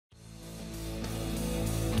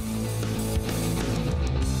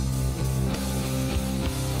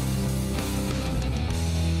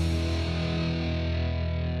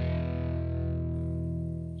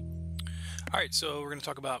Alright, so we're going to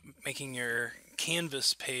talk about making your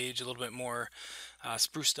Canvas page a little bit more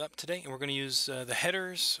spruced up today. And we're going to use the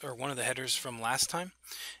headers, or one of the headers from last time.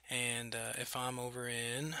 And if I'm over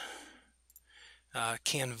in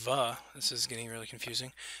Canva, this is getting really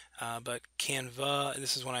confusing, but Canva,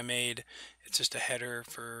 this is one I made. It's just a header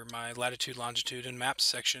for my latitude, longitude, and maps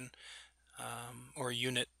section, or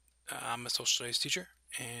unit. I'm a social studies teacher,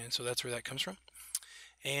 and so that's where that comes from.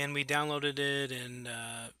 And we downloaded it, and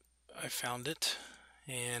I found it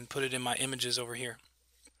and put it in my images over here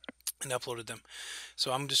and uploaded them.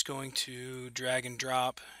 So I'm just going to drag and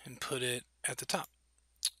drop and put it at the top,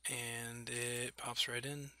 and it pops right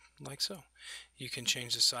in like so. You can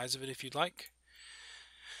change the size of it if you'd like.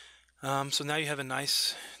 So now you have a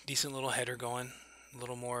nice, decent little header going, a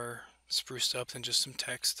little more spruced up than just some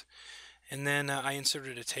text. And then I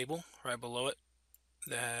inserted a table right below it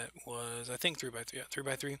that was, I think, 3x3, yeah,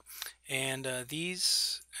 3x3. And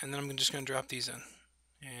these, and then I'm just going to drop these in,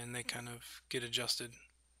 and they kind of get adjusted.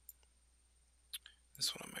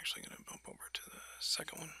 This one I'm actually going to bump over to the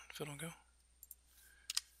second one if it'll go.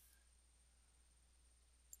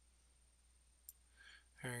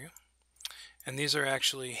 There we go. And these are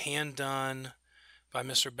actually hand done by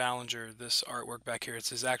Mr. Ballinger. This artwork back here, it's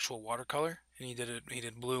his actual watercolor, and he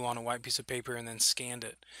did blue on a white piece of paper and then scanned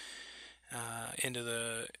it into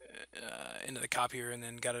the copier, and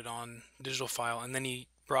then got it on digital file, and then he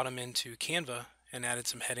brought them into Canva and added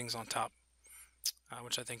some headings on top,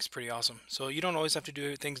 which I think is pretty awesome. So you don't always have to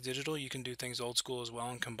do things digital. You can do things old school as well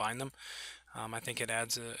and combine them. I think it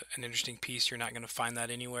adds an interesting piece. You're not going to find that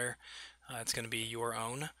anywhere. It's going to be your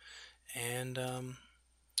own, and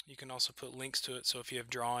you can also put links to it. So if you have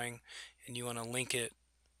drawing and you want to link it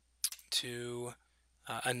to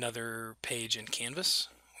another page in Canvas,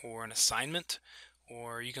 or an assignment,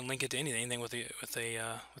 or you can link it to anything with a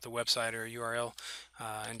website or a URL,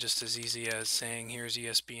 and just as easy as saying here's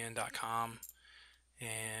ESPN.com,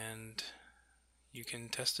 and you can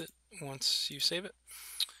test it once you save it.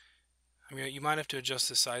 I mean, you might have to adjust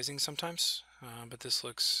the sizing sometimes, but this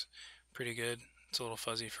looks pretty good. It's a little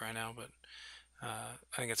fuzzy for right now, but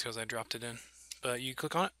I think it's because I dropped it in. But you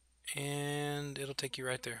click on it and it'll take you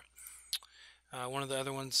right there. One of the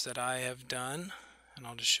other ones that I have done, and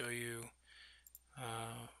I'll just show you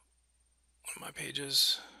one of my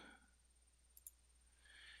pages,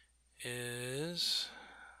 is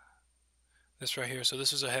this right here. So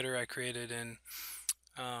this is a header I created in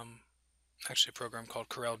actually a program called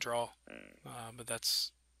Corel Draw, but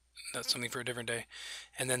that's something for a different day.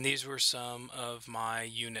 And then these were some of my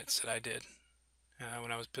units that I did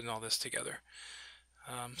when I was putting all this together.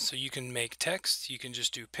 So you can make text, you can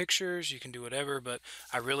just do pictures, you can do whatever, but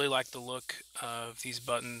I really like the look of these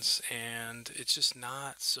buttons, and it's just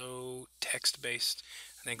not so text-based.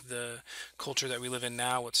 I think the culture that we live in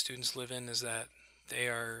now, what students live in, is that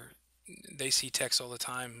they see text all the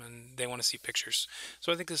time and they want to see pictures.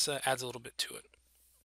 So I think this adds a little bit to it.